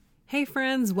Hey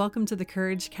friends, welcome to the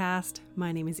Courage Cast.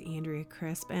 My name is Andrea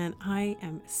Crisp, and I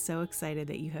am so excited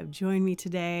that you have joined me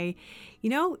today.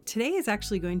 Today is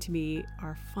actually going to be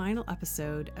our final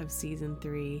episode of season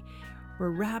 3. We're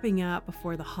wrapping up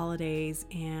before the holidays,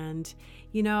 and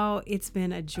it's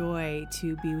been a joy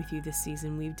to be with you this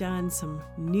season. We've done some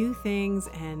new things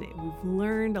and we've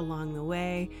learned along the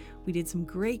way. We did some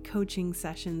great coaching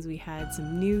sessions. We had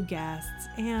some new guests,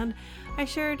 and I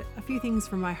shared a few things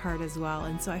from my heart as well.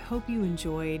 And so I hope you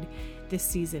enjoyed this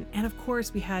season. And of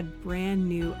course, we had brand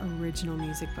new original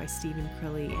music by Stephen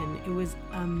Crilly, and it was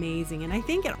amazing. And I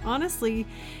think it honestly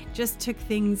just took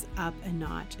things up a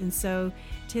notch. And so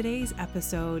today's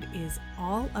episode is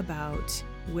all about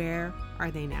where are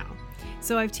they now?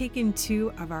 So I've taken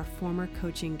 2 of our former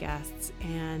coaching guests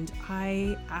and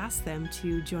I asked them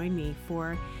to join me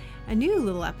for a new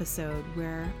little episode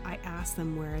where I asked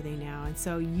them where are they now. And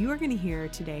so you are going to hear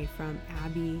today from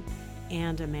Abby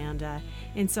and Amanda.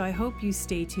 And so I hope you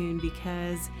stay tuned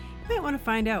because you might want to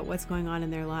find out what's going on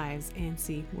in their lives and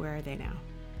see where are they now.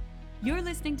 You're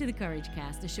listening to the Courage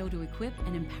Cast, a show to equip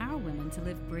and empower women to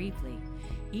live bravely.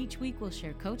 Each week we'll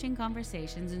share coaching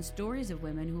conversations and stories of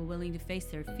women who are willing to face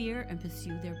their fear and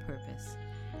pursue their purpose.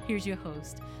 Here's your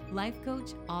host, life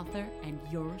coach, author, and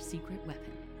your secret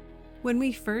weapon. When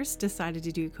we first decided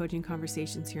to do coaching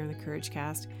conversations here on the Courage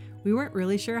Cast, we weren't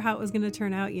really sure how it was going to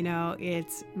turn out.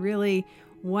 It's really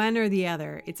one or the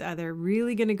other. It's either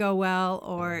really going to go well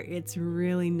or it's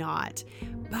really not.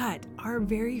 But our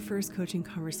very first coaching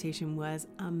conversation was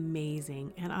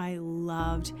amazing, and I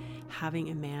loved having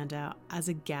Amanda as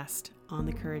a guest on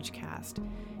the Courage Cast.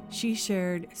 She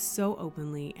shared so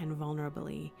openly and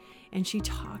vulnerably, and she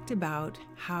talked about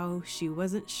how she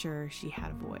wasn't sure she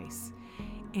had a voice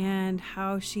and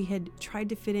how she had tried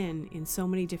to fit in so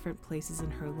many different places in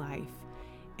her life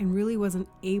and really wasn't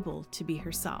able to be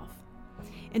herself.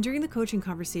 And during the coaching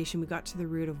conversation, we got to the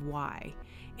root of why,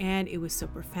 and it was so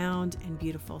profound and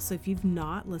beautiful. So if you've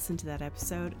not listened to that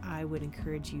episode, I would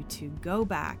encourage you to go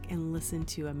back and listen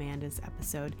to Amanda's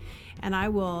episode, and I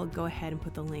will go ahead and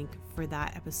put the link for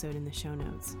that episode in the show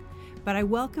notes. But I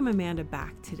welcome Amanda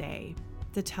back today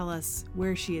to tell us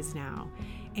where she is now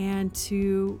and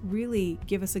to really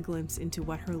give us a glimpse into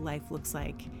what her life looks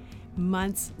like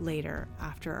months later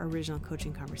after our original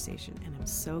coaching conversation. And I'm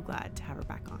so glad to have her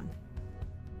back on.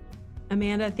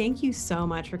 Amanda, thank you so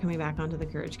much for coming back onto the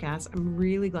Courage Cast. I'm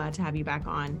really glad to have you back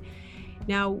on.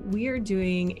 Now, we are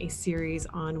doing a series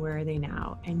on Where Are They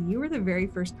Now? And you were the very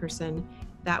first person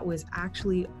that was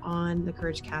actually on the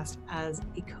Courage Cast as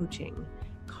a coaching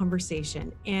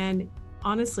conversation. And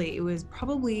honestly, it was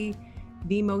probably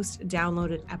the most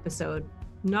downloaded episode,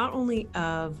 not only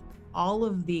of all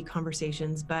of the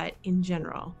conversations, but in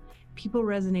general. People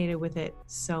resonated with it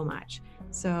so much.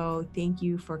 So thank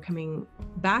you for coming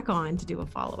back on to do a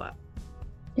follow-up.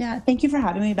 Yeah, thank you for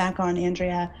having me back on,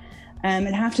 Andrea. I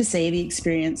have to say the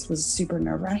experience was super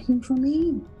nerve-wracking for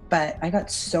me, but I got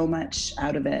so much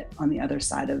out of it on the other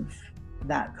side of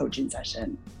that coaching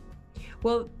session.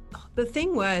 Well, the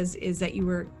thing is that you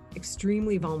were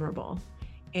extremely vulnerable.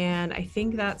 And I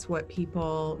think that's what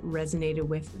people resonated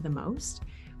with the most,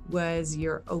 was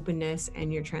your openness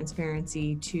and your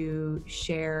transparency to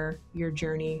share your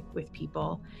journey with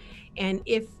people. And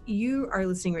if you are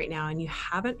listening right now and you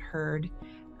haven't heard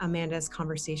Amanda's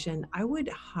conversation, I would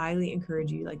highly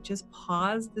encourage you, just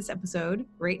pause this episode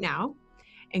right now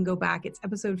and go back. It's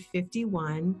episode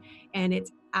 51, and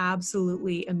it's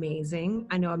absolutely amazing.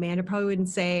 I know Amanda probably wouldn't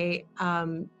say,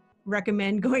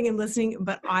 recommend going and listening,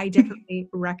 but I definitely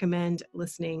recommend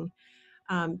listening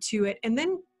to it and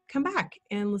then come back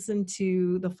and listen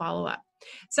to the follow-up.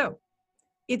 So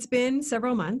it's been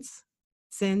several months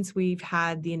since we've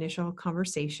had the initial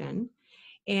conversation.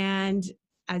 And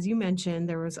as you mentioned,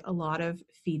 there was a lot of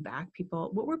feedback.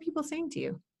 What were people saying to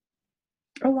you?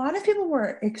 A lot of people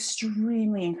were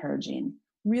extremely encouraging,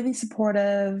 really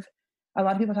supportive. A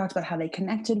lot of people talked about how they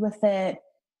connected with it.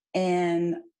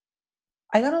 And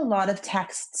I got a lot of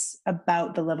texts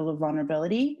about the level of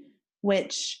vulnerability,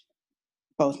 which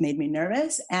both made me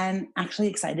nervous and actually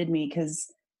excited me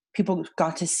because people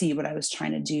got to see what I was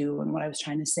trying to do and what I was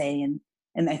trying to say. And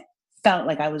I felt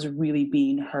like I was really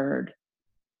being heard.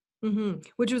 Mm-hmm.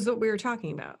 Which was what we were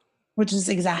talking about. Which is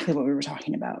exactly what we were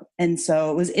talking about. And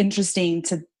so it was interesting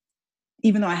to,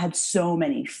 even though I had so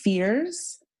many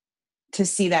fears, to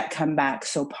see that come back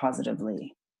so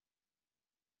positively.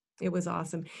 It was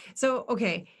awesome. So,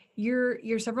 okay,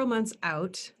 you're several months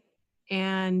out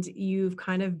and you've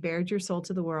kind of bared your soul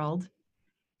to the world.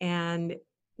 And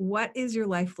what is your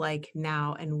life like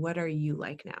now? And what are you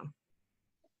like now?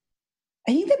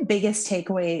 I think the biggest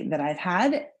takeaway that I've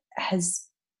had has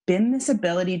been this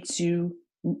ability to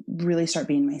really start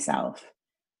being myself.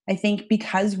 I think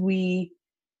because we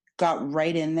got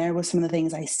right in there with some of the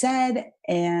things I said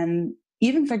and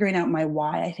even figuring out my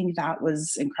why, I think that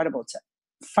was incredible to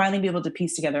finally be able to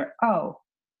piece together, oh,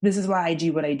 this is why I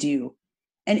do what I do.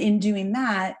 And in doing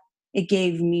that, it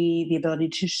gave me the ability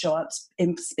to show up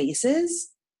in spaces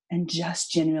and just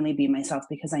genuinely be myself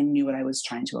because I knew what I was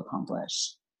trying to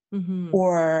accomplish. Mm-hmm.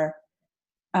 Or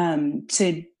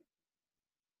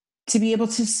to be able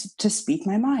to speak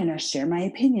my mind or share my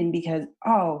opinion because,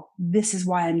 oh, this is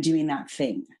why I'm doing that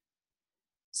thing.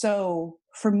 So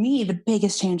for me, the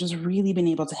biggest change was really being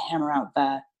able to hammer out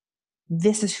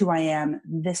this is who I am,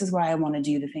 this is why I want to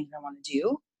do the things I want to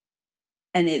do.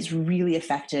 And it's really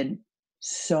affected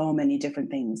so many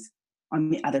different things on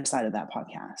the other side of that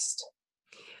podcast.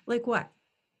 Like what?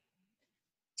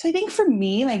 So I think for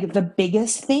me, like the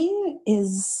biggest thing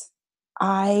is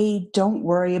I don't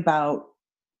worry about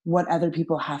what other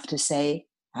people have to say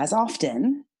as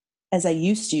often as I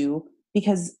used to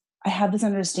because I have this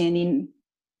understanding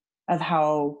of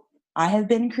how I have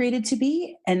been created to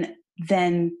be. And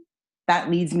then that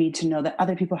leads me to know that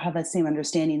other people have that same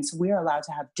understanding. So we're allowed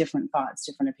to have different thoughts,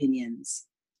 different opinions,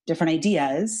 different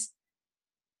ideas,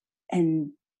 and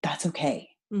that's okay.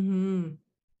 Mm-hmm.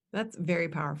 That's very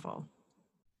powerful,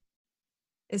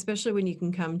 especially when you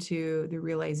can come to the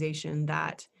realization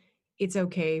that it's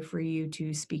okay for you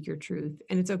to speak your truth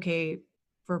and it's okay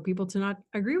for people to not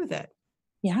agree with it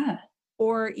Yeah.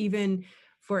 or even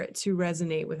for it to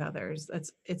resonate with others.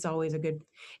 It's always a good.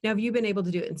 Now, have you been able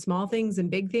to do it in small things and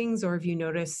big things, or have you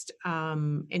noticed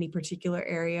any particular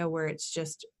area where it's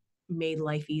just made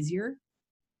life easier?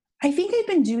 I think I've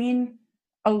been doing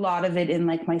a lot of it in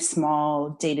like my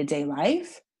small day to day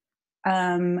life.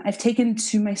 I've taken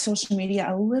to my social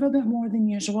media a little bit more than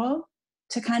usual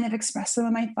to kind of express some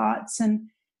of my thoughts and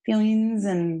feelings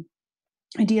and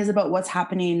ideas about what's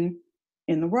happening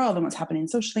in the world and what's happening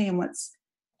socially and what's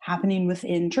happening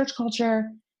within church culture.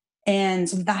 And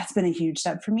so that's been a huge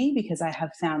step for me because I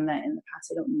have found that in the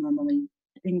past I don't normally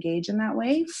engage in that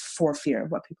way for fear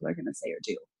of what people are going to say or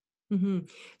do. Hmm.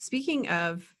 Speaking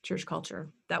of church culture,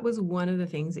 that was one of the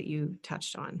things that you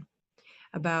touched on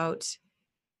about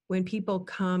when people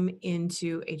come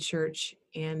into a church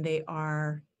and they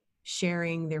are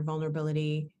sharing their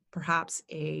vulnerability, perhaps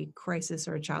a crisis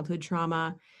or a childhood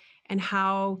trauma, and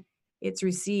how it's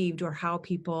received or how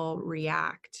people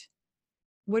react.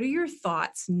 What are your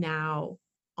thoughts now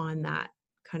on that,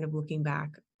 kind of looking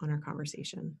back on our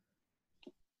conversation?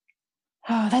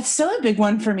 Oh, that's still a big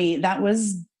one for me. That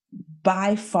was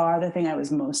by far the thing I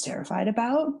was most terrified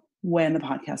about when the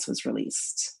podcast was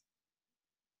released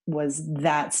was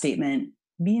that statement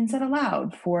being said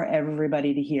aloud for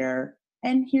everybody to hear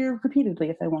and hear repeatedly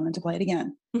if they wanted to play it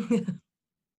again.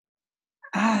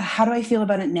 How do I feel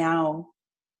about it now?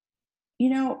 You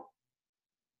know,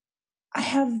 I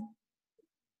have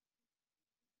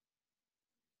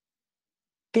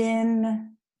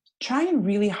been trying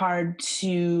really hard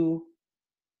to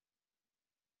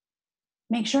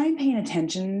make sure I'm paying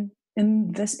attention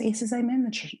in the spaces I'm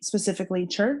in, specifically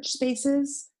church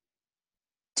spaces,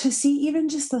 to see even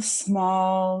just the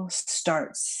small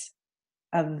starts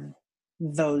of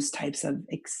those types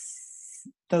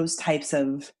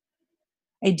of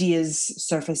ideas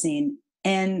surfacing.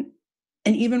 And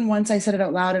even once I said it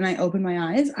out loud and I opened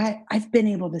my eyes, I've been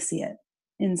able to see it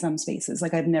in some spaces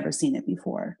like I've never seen it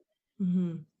before.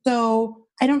 Hmm. So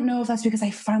I don't know if that's because I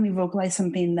finally vocalized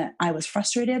something that I was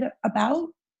frustrated about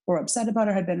or upset about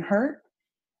or had been hurt.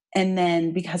 And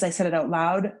then because I said it out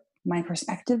loud, my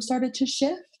perspective started to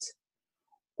shift.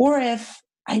 Or if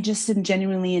I just am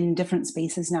genuinely in different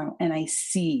spaces now and I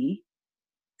see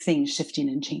things shifting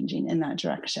and changing in that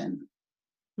direction.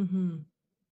 Hmm.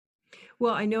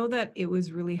 Well, I know that it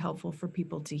was really helpful for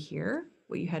people to hear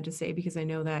what you had to say because I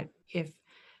know that if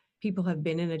people have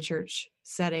been in a church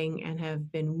setting and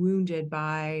have been wounded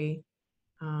by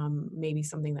maybe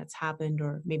something that's happened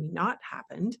or maybe not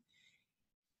happened,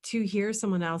 to hear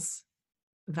someone else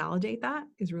validate that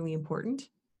is really important.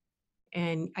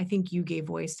 And I think you gave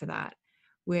voice to that,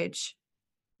 which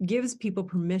gives people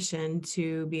permission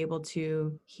to be able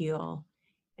to heal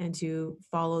and to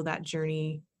follow that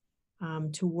journey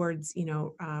towards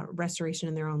restoration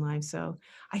in their own lives. So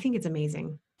I think it's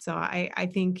amazing. So I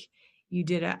think you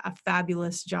did a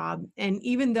fabulous job. And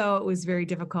even though it was very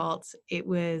difficult, it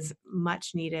was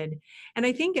much needed. And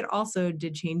I think it also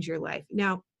did change your life.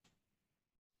 Now,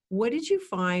 what did you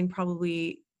find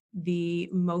probably the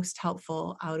most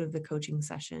helpful out of the coaching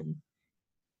session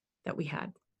that we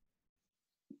had?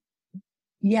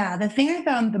 Yeah, the thing I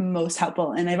found the most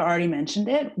helpful, and I've already mentioned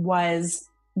it, was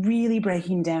really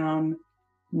breaking down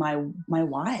my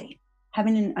why,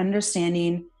 having an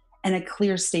understanding and a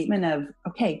clear statement of,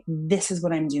 okay, this is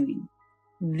what I'm doing.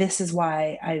 This is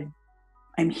why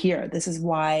I'm here. This is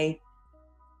why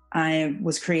I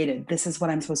was created. This is what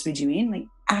I'm supposed to be doing. Like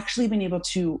actually being able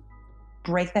to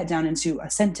break that down into a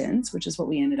sentence, which is what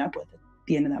we ended up with at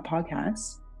the end of that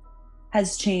podcast,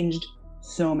 has changed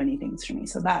so many things for me.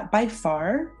 So that by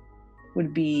far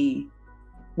would be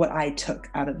what I took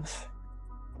out of,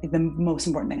 like, the most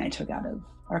important thing I took out of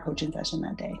our coaching session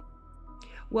that day.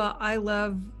 Well, I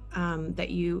love that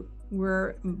you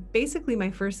were basically my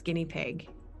first guinea pig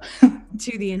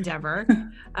to the endeavor,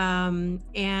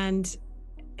 and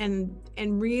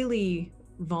really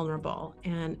vulnerable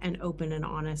and open and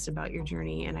honest about your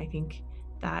journey. And I think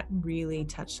that really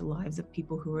touched the lives of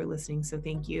people who are listening. So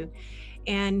thank you.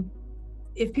 And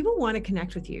if people want to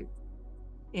connect with you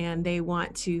and they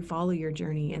want to follow your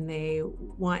journey and they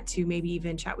want to maybe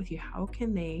even chat with you, how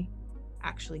can they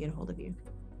actually get a hold of you?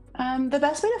 The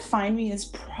best way to find me is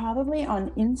probably on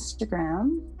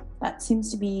Instagram. That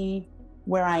seems to be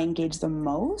where I engage the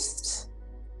most.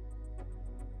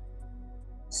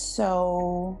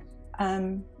 So,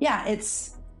 yeah,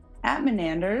 it's at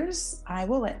Menanders. I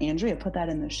will let Andrea put that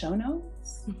in the show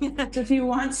notes. So if you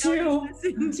want to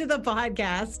listen to the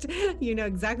podcast, you know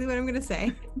exactly what I'm going to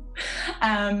say.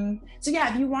 So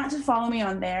yeah, if you want to follow me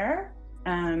on there,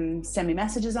 send me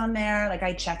messages on there. Like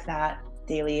I check that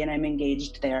daily and I'm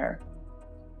engaged there.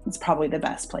 It's probably the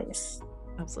best place.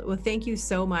 Absolutely. Well, thank you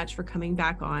so much for coming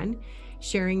back on,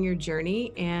 sharing your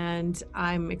journey, and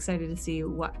I'm excited to see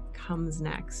what comes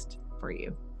next for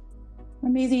you.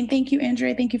 Amazing. Thank you,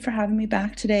 Andrea. Thank you for having me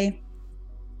back today.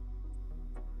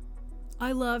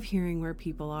 I love hearing where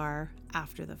people are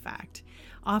after the fact.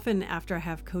 Often after I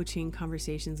have coaching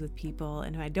conversations with people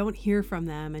and I don't hear from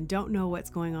them and don't know what's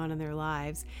going on in their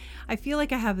lives, I feel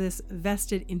like I have this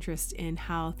vested interest in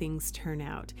how things turn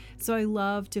out. So I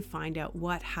love to find out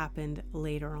what happened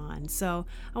later on. So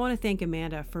I want to thank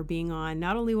Amanda for being on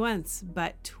not only once,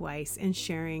 but twice and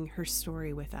sharing her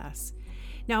story with us.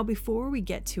 Now, before we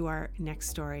get to our next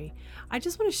story, I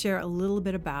just want to share a little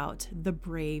bit about the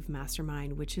Brave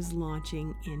Mastermind, which is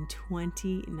launching in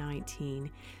 2019.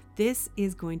 This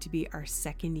is going to be our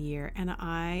second year, and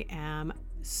I am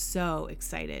so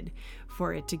excited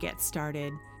for it to get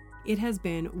started. It has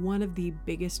been one of the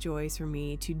biggest joys for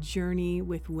me to journey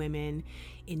with women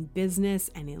in business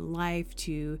and in life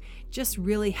to just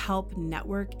really help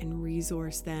network and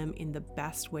resource them in the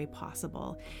best way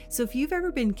possible. So if you've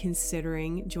ever been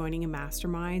considering joining a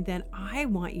mastermind, then I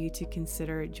want you to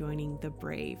consider joining the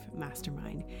Brave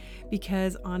Mastermind,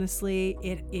 because honestly,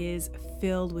 it is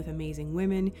filled with amazing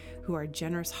women who are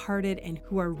generous-hearted and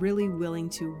who are really willing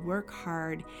to work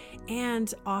hard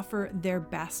and offer their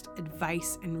best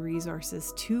advice and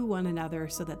resources to one another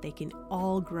so that they can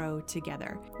all grow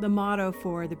together. The motto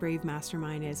for the Brave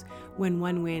Mastermind is, when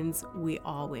one wins, we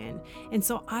all win. And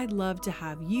so I'd love to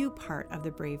have you part of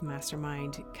the Brave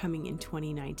Mastermind coming in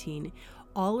 2019.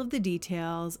 All of the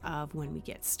details of when we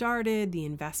get started, the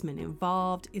investment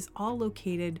involved, is all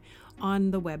located on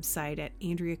the website at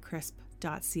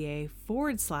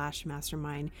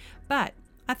andreacrisp.ca/mastermind. But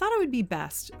I thought it would be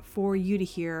best for you to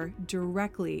hear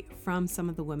directly from some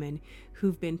of the women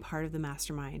who've been part of the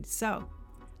mastermind. So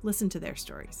listen to their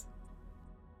stories.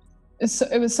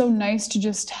 It was so nice to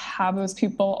just have those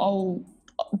people all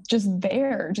just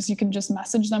there. Just you can just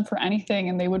message them for anything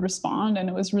and they would respond. And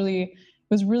it was really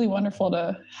wonderful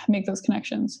to make those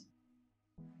connections.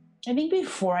 I think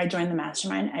before I joined the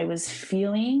mastermind, I was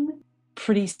feeling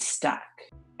pretty stuck,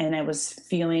 and I was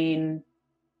feeling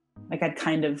like I'd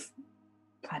kind of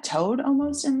plateaued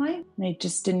almost in life. And I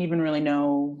just didn't even really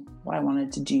know what I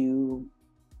wanted to do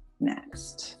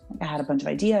next. Like I had a bunch of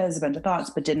ideas, a bunch of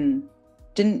thoughts, but didn't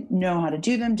know how to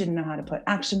do them, didn't know how to put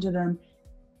action to them,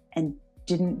 and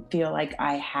didn't feel like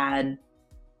I had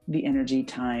the energy,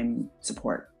 time,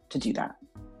 support to do that.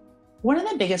 One of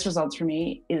the biggest results for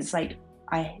me is like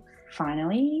I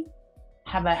finally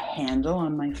have a handle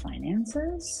on my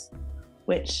finances,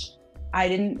 which I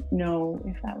didn't know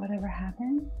if that would ever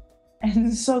happen.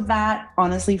 And so that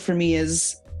honestly for me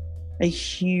is a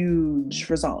huge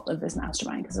result of this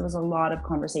mastermind, because there was a lot of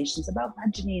conversations about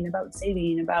budgeting, about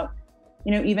saving, about,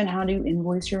 even how to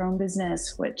invoice your own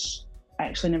business, which I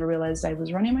actually never realized I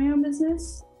was running my own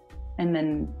business. And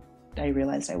then I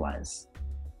realized I was,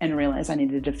 and realized I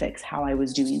needed to fix how I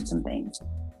was doing some things.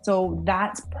 So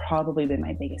that's probably been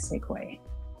my biggest takeaway.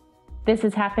 this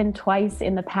has happened twice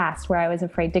in the past where I was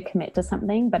afraid to commit to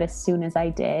something, but as soon as I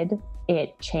did,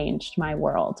 it changed my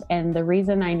world. And the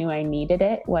reason I knew I needed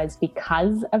it was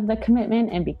because of the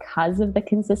commitment and because of the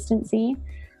consistency.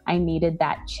 I needed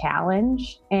that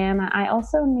challenge. And I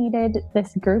also needed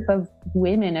this group of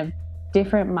women of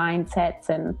different mindsets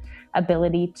and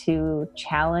ability to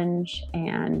challenge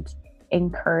and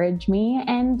encourage me.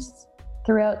 And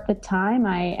throughout the time,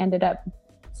 I ended up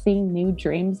seeing new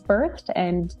dreams birthed,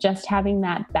 and just having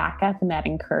that backup and that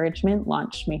encouragement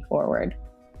launched me forward.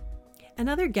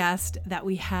 Another guest that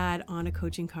we had on a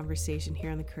coaching conversation here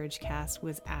on the Courage Cast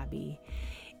was Abby.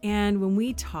 And when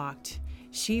we talked,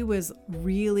 she was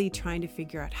really trying to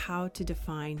figure out how to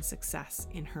define success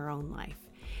in her own life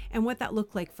and what that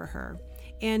looked like for her.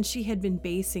 And she had been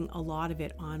basing a lot of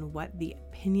it on what the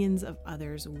opinions of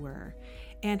others were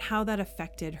and how that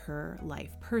affected her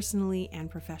life personally and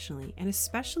professionally, and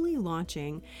especially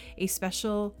launching a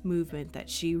special movement that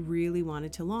she really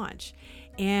wanted to launch.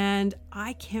 And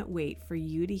I can't wait for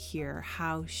you to hear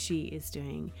how she is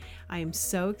doing. I am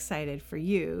so excited for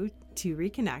you to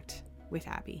reconnect with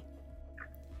Abby.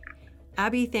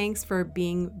 Abby, thanks for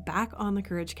being back on the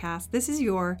Courage Cast. This is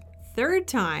your third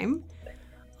time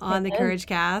on the Courage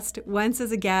Cast, once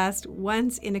as a guest,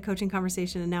 once in a coaching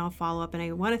conversation, and now a follow-up. And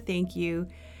I want to thank you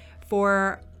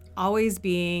for always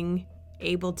being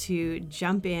able to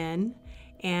jump in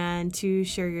and to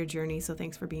share your journey. So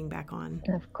thanks for being back on.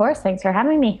 Of course. Thanks for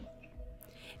having me.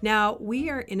 Now,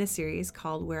 we are in a series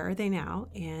called Where Are They Now?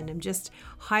 And I'm just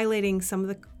highlighting some of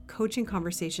the coaching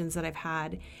conversations that I've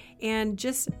had and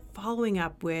just following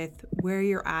up with where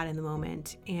you're at in the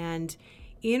moment. And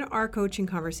in our coaching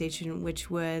conversation,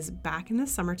 which was back in the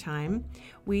summertime,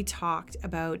 we talked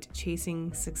about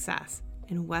chasing success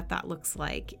and what that looks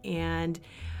like, and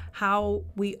how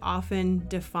we often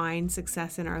define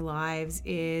success in our lives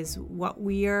is what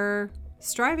we are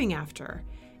striving after.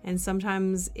 And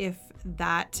sometimes if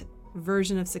that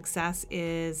version of success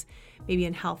is maybe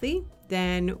unhealthy,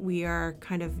 then we are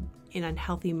kind of in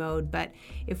unhealthy mode. But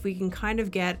if we can kind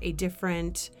of get a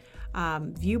different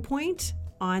viewpoint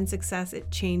on success, it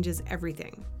changes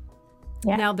everything.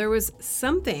 Yeah. Now, there was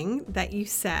something that you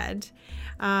said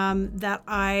that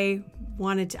I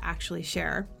wanted to actually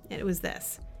share. It was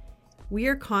this: we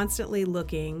are constantly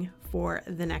looking for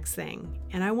the next thing.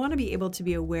 And I want to be able to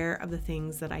be aware of the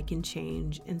things that I can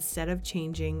change instead of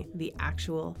changing the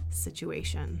actual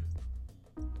situation.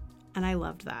 And I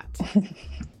loved that.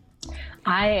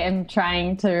 I am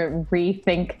trying to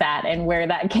rethink that and where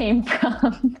that came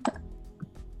from.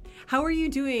 How are you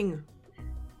doing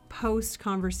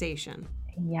post-conversation?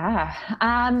 Yeah,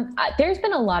 there's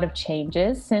been a lot of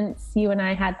changes since you and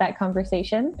I had that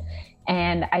conversation.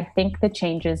 And I think the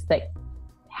changes that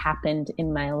happened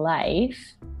in my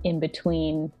life in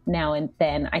between now and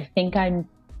then, I think I'm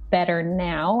better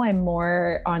now. I'm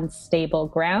more on stable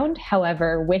ground.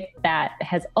 However, with that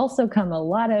has also come a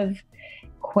lot of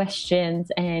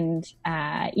questions and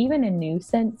even a new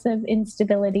sense of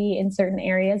instability in certain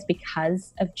areas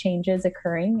because of changes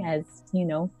occurring as, you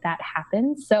know, that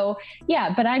happens. So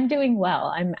yeah, but I'm doing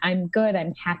well. I'm good.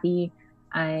 I'm happy.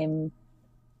 I'm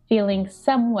feeling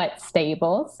somewhat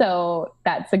stable. So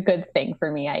that's a good thing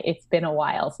for me. It's been a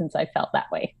while since I felt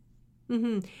that way.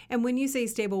 Mm-hmm. And when you say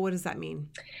stable, what does that mean?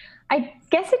 I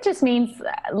guess it just means,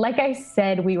 like I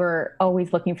said, we were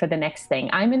always looking for the next thing.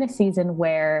 I'm in a season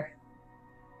where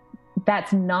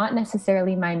that's not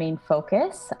necessarily my main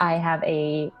focus. I have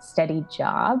a steady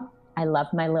job. I love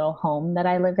my little home that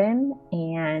I live in,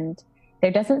 and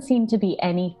there doesn't seem to be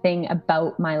anything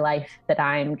about my life that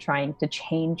I'm trying to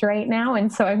change right now.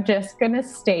 And so I'm just going to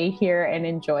stay here and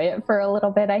enjoy it for a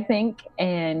little bit, I think,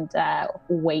 and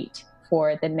wait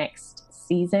for the next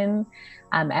season,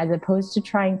 as opposed to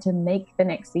trying to make the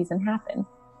next season happen.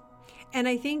 And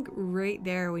I think right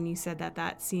there, when you said that,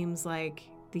 that seems like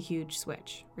the huge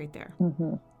switch right there,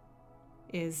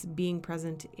 is being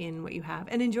present in what you have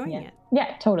and enjoying it.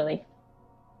 Yeah, totally.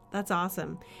 That's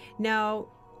awesome. Now,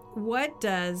 what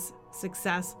does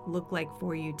success look like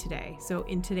for you today? So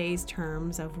in today's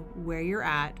terms of where you're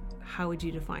at, how would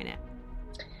you define it?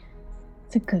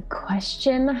 It's a good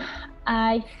question.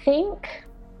 I think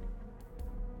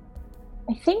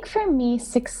for me,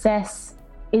 success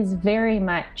is very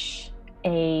much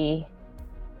an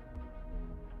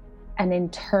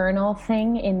internal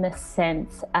thing, in the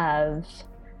sense of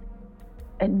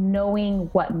knowing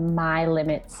what my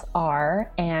limits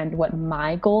are and what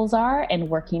my goals are and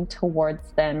working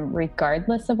towards them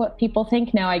regardless of what people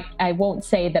think. Now, I won't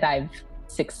say that I've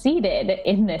succeeded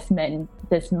in this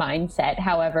mindset.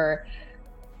 However,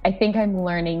 I think I'm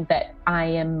learning that I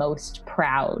am most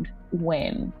proud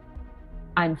when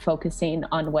I'm focusing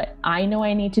on what I know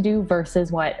I need to do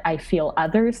versus what I feel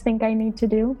others think I need to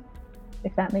do,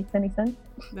 if that makes any sense.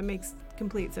 That makes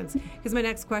complete sense. Because my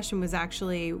next question was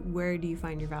actually, where do you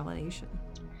find your validation?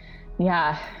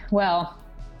 Yeah, well,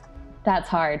 that's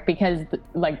hard because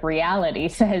like reality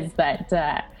says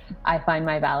that I find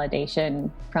my validation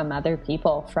from other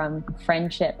people, from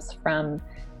friendships, from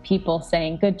people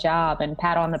saying good job and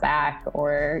pat on the back,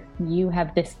 or you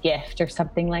have this gift or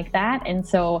something like that. And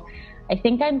so I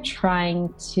think I'm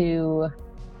trying to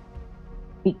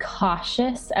be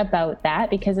cautious about that,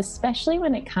 because especially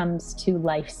when it comes to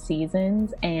life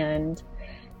seasons and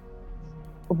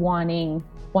wanting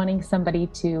somebody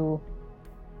to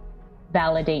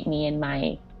validate me in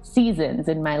my seasons,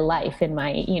 in my life, in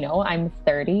my, I'm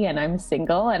 30 and I'm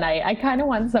single, and I kind of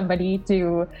want somebody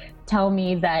to tell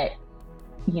me that,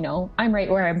 I'm right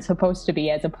where I'm supposed to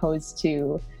be, as opposed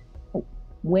to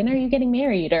when are you getting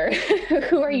married, or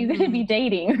who are you going to be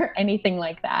dating, or anything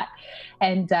like that.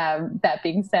 And that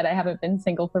being said, I haven't been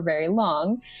single for very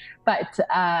long, but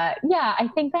I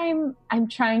think I'm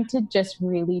trying to just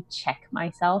really check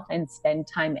myself and spend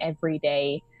time every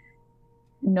day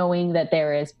knowing that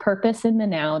there is purpose in the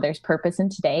now, there's purpose in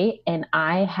today, and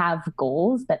I have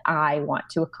goals that I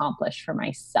want to accomplish for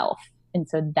myself. And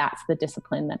so that's the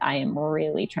discipline that I am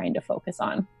really trying to focus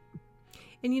on.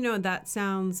 And that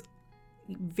sounds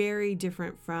very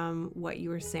different from what you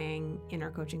were saying in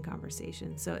our coaching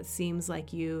conversation. So it seems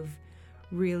like you've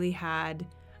really had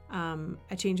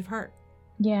a change of heart.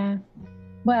 Yeah.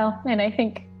 Well, and I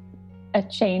think a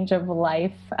change of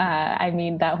life.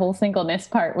 That whole singleness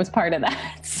part was part of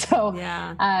that. So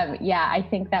I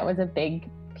think that was a big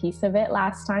piece of it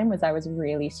last time, was I was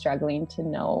really struggling to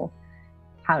know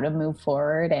how to move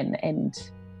forward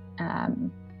and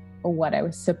what I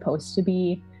was supposed to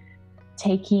be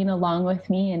taking along with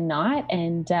me and not.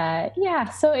 And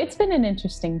so it's been an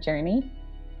interesting journey.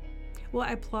 Well,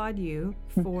 I applaud you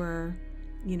for,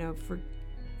 for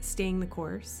staying the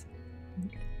course,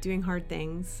 doing hard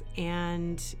things,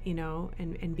 and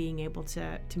and being able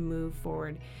to move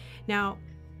forward. Now,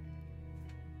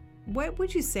 what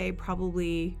would you say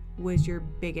probably was your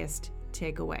biggest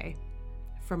takeaway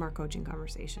from our coaching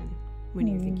conversation when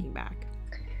you're thinking back?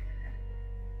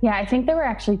 Yeah, I think there were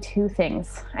actually two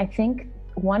things. I think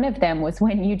one of them was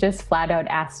when you just flat out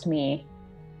asked me,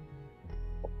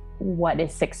 what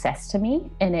is success to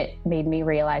me? And it made me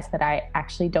realize that I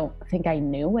actually don't think I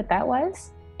knew what that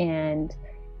was. And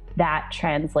that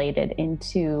translated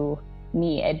into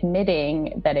me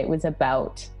admitting that it was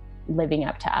about living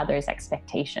up to others'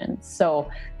 expectations. So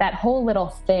that whole little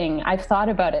thing, I've thought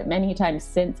about it many times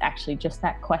since, actually, just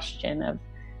that question of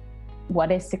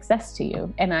what is success to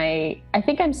you? And I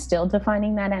think I'm still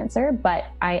defining that answer, but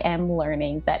I am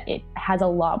learning that it has a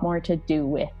lot more to do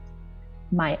with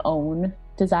my own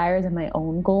desires and my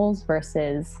own goals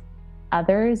versus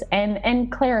others,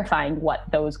 and clarifying what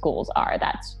those goals are.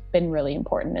 That's been really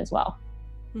important as well.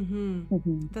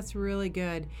 That's really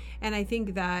good. And I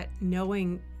think that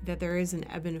knowing that there is an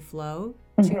ebb and flow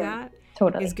to that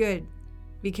is good,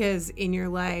 because in your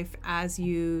life, as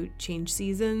you change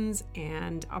seasons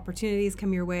and opportunities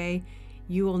come your way,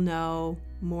 you will know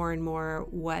more and more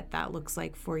what that looks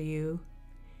like for you,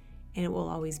 and it will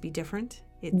always be different.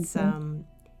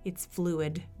 It's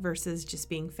fluid versus just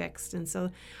being fixed. And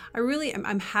so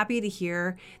I'm happy to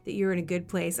hear that you're in a good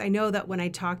place. I know that when I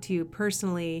talk to you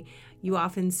personally, you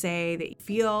often say that you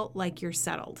feel like you're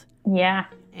settled. Yeah.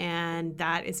 And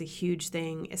that is a huge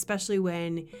thing, especially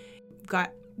when you've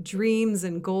got dreams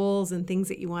and goals and things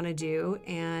that you want to do,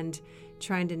 and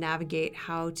trying to navigate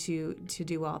how to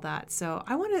do all that. So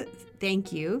I want to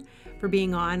thank you for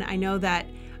being on. I know that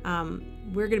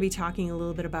we're going to be talking a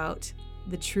little bit about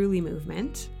the Truly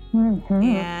movement.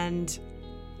 And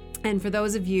for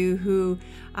those of you who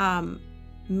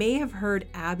may have heard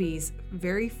Abby's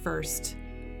very first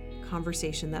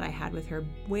conversation that I had with her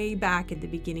way back at the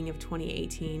beginning of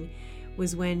 2018,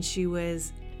 was when she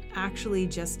was actually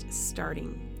just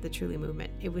starting the Truly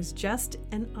movement. It was just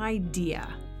an idea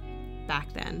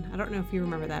back then. I don't know if you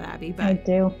remember that, Abby, but I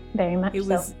do, very much. It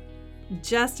was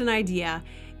just an idea.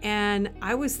 And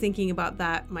I was thinking about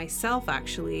that myself,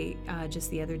 actually, just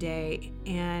the other day,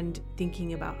 and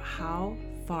thinking about how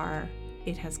far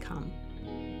it has come.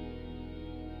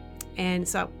 And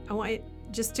so I want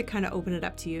just to kind of open it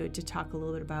up to you to talk a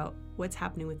little bit about what's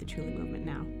happening with the Truly movement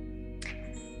now.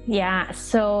 Yeah,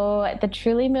 so the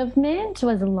Truly movement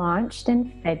was launched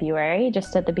in February,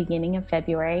 just at the beginning of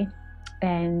February.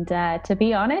 And to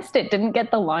be honest, it didn't get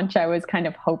the launch I was kind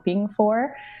of hoping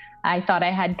for. I thought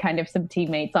I had kind of some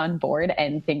teammates on board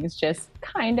and things just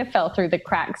kind of fell through the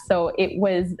cracks. So it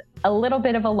was a little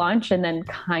bit of a launch and then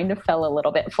kind of fell a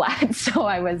little bit flat. So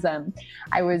I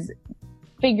was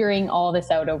figuring all this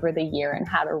out over the year and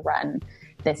how to run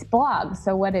this blog.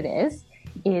 So what it is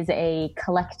a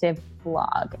collective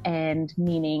blog, and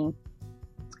meaning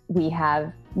we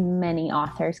have many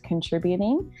authors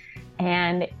contributing,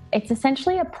 and it's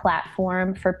essentially a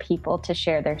platform for people to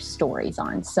share their stories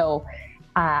on. So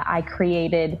I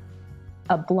created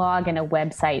a blog and a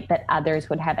website that others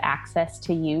would have access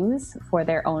to use for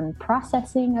their own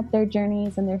processing of their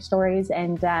journeys and their stories.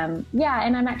 And and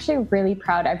I'm actually really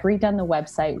proud. I've redone the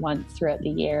website once throughout the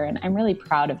year, and I'm really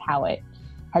proud of how it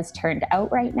has turned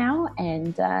out right now.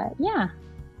 And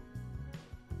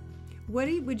What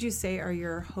would you say are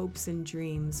your hopes and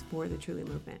dreams for the Truly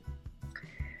movement?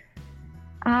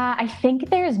 I think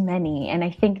there's many, and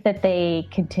I think that they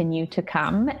continue to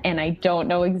come, and I don't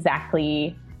know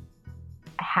exactly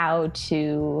how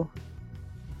to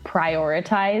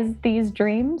prioritize these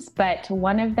dreams, but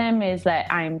one of them is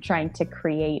that I'm trying to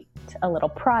create a little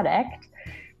product.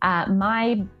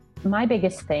 My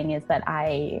biggest thing is that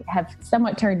I have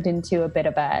somewhat turned into a bit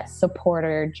of a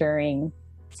supporter during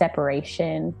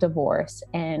separation, divorce,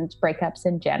 and breakups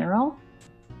in general.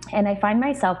 And I find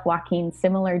myself walking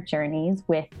similar journeys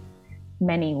with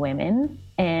many women.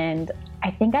 And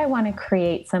I think I want to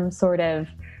create some sort of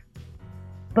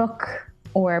book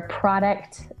or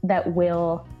product that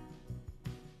will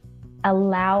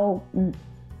allow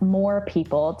more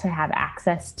people to have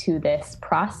access to this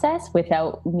process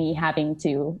without me having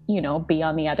to, be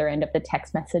on the other end of the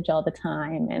text message all the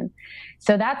time. And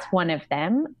so that's one of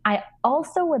them. I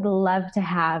also would love to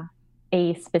have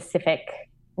a specific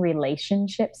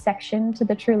relationship section to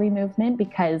the Truly movement,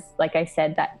 because like I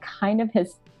said, that kind of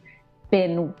has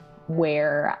been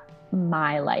where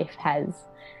my life has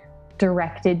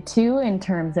directed to in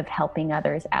terms of helping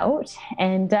others out.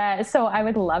 And so I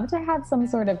would love to have some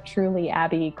sort of Truly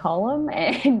Abby column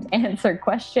and answer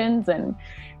questions. And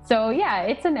so,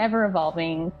 it's an ever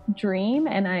evolving dream.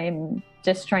 And I'm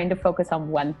just trying to focus on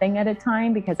one thing at a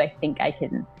time, because I think I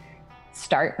can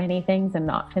start many things and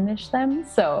not finish them.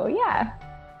 So,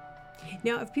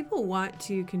 Now, if people want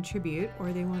to contribute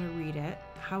or they want to read it,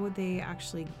 how would they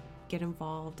actually get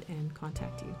involved and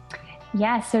contact you?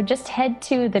 So just head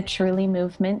to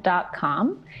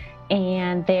thetrulymovement.com,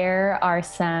 and there are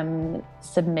some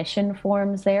submission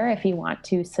forms there if you want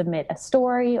to submit a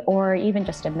story or even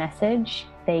just a message.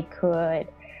 They could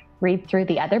read through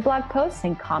the other blog posts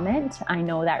and comment. I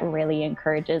know that really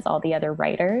encourages all the other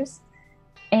writers.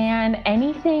 And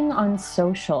anything on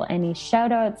social, any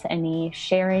shout outs, any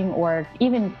sharing, or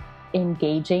even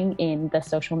engaging in the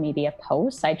social media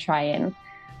posts. I try and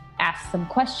ask some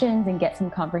questions and get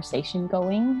some conversation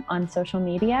going on social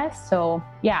media. So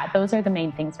those are the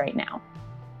main things right now.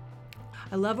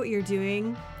 I love what you're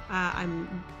doing.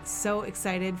 I'm so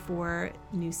excited for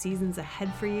new seasons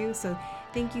ahead for you. So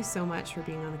thank you so much for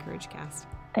being on the Courage Cast.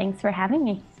 Thanks for having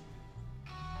me.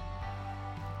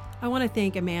 I want to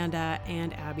thank Amanda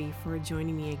and Abby for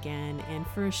joining me again and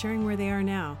for sharing where they are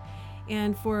now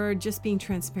and for just being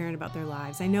transparent about their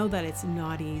lives. I know that it's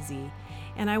not easy.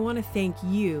 And I want to thank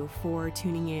you for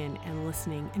tuning in and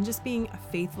listening and just being a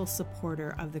faithful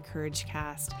supporter of the Courage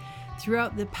Cast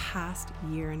throughout the past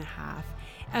year and a half.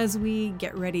 As we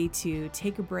get ready to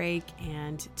take a break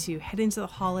and to head into the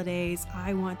holidays,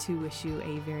 I want to wish you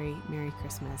a very Merry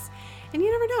Christmas. And you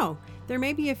never know, there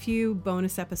may be a few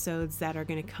bonus episodes that are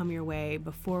going to come your way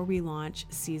before we launch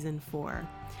season 4.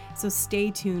 So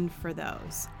stay tuned for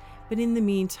those. But in the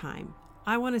meantime,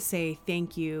 I want to say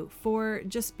thank you for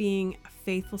just being a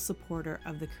faithful supporter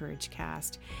of the Courage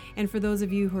Cast. And for those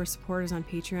of you who are supporters on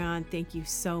Patreon, thank you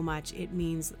so much. It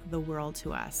means the world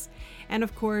to us. And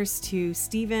of course, to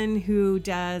Stephen, who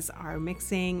does our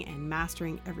mixing and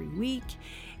mastering every week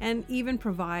and even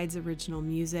provides original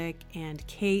music, and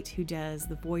Kate, who does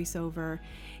the voiceover,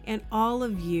 and all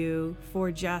of you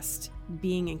for just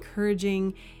being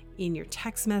encouraging in your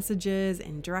text messages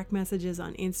and direct messages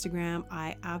on Instagram.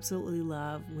 I absolutely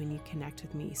love when you connect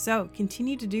with me. So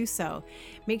continue to do so.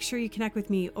 Make sure you connect with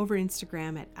me over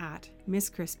Instagram at Miss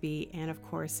Crispy, and of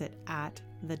course at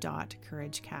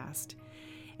 @the.couragecast.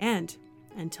 And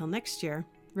until next year,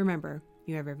 remember,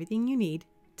 you have everything you need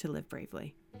to live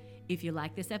bravely. If you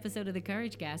like this episode of The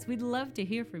Courage Cast, we'd love to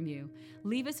hear from you.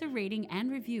 Leave us a rating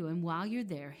and review, and while you're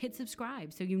there, hit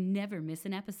subscribe so you never miss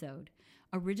an episode.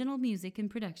 Original music and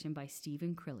production by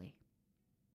Stephen Crilly.